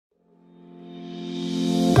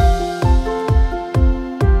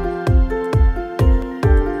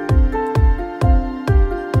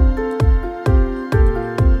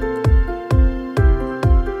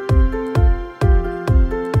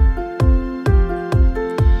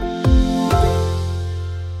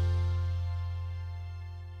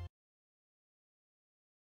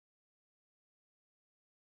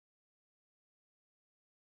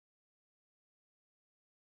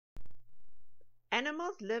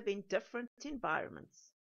Animals live in different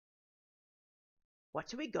environments.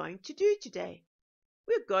 What are we going to do today?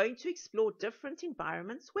 We're going to explore different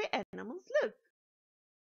environments where animals live.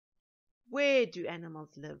 Where do animals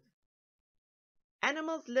live?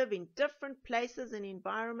 Animals live in different places and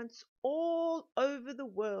environments all over the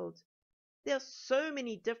world. There are so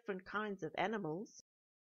many different kinds of animals.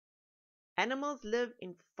 Animals live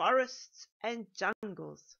in forests and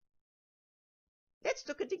jungles. Let's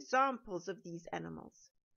look at examples of these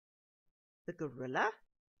animals. The gorilla,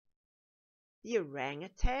 the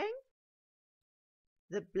orangutan,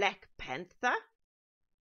 the black panther,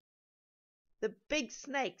 the big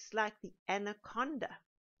snakes like the anaconda,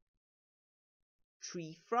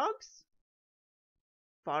 tree frogs,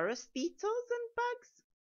 forest beetles and bugs,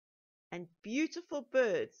 and beautiful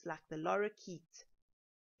birds like the lorikeet.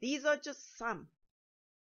 These are just some.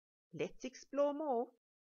 Let's explore more.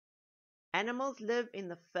 Animals live in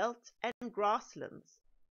the veld and grasslands.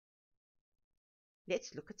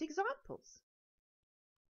 Let's look at examples.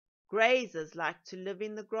 Grazers like to live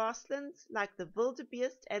in the grasslands like the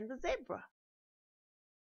wildebeest and the zebra.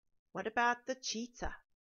 What about the cheetah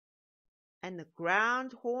and the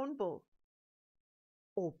ground hornbill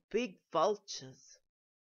or big vultures?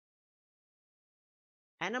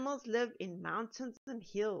 Animals live in mountains and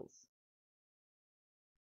hills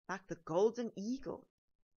like the golden eagle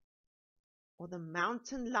or the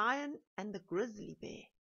mountain lion and the grizzly bear.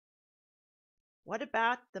 What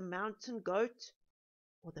about the mountain goat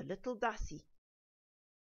or the little dussie?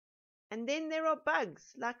 And then there are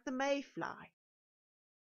bugs like the mayfly.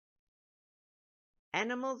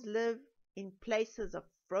 Animals live in places of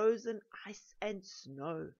frozen ice and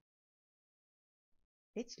snow.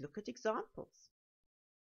 Let's look at examples.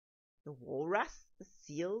 The walrus, the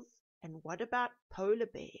seals, and what about polar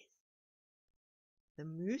bears? The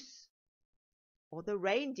moose or the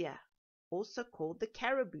reindeer, also called the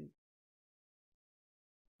caribou.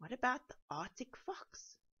 What about the Arctic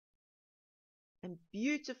fox? And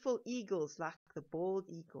beautiful eagles like the bald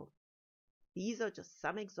eagle. These are just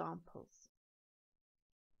some examples.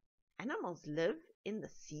 Animals live in the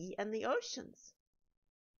sea and the oceans.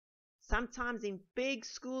 Sometimes in big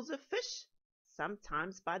schools of fish,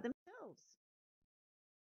 sometimes by themselves.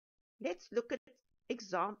 Let's look at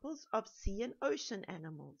examples of sea and ocean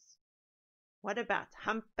animals. What about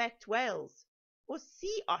humpbacked whales or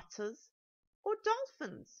sea otters or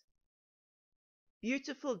dolphins?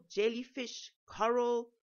 Beautiful jellyfish, coral,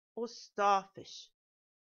 or starfish.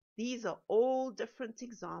 These are all different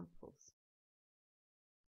examples.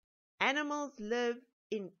 Animals live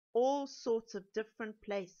in all sorts of different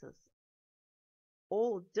places,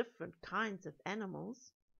 all different kinds of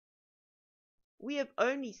animals. We have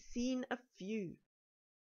only seen a few.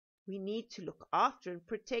 We need to look after and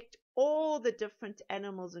protect all the different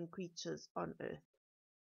animals and creatures on earth.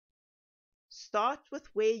 Start with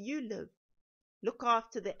where you live. Look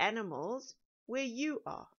after the animals where you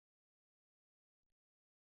are.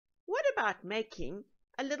 What about making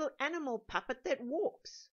a little animal puppet that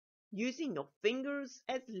walks, using your fingers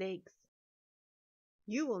as legs?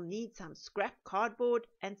 You will need some scrap cardboard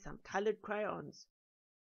and some colored crayons.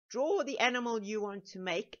 Draw the animal you want to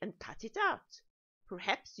make and cut it out.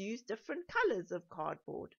 Perhaps use different colors of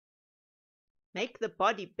cardboard. Make the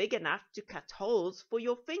body big enough to cut holes for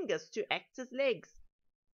your fingers to act as legs.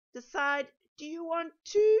 Decide, do you want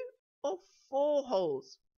 2 or 4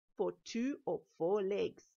 holes for 2 or 4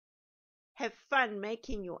 legs? Have fun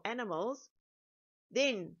making your animals.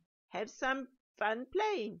 Then have some fun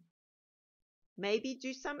playing. Maybe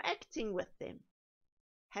do some acting with them.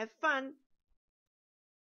 Have fun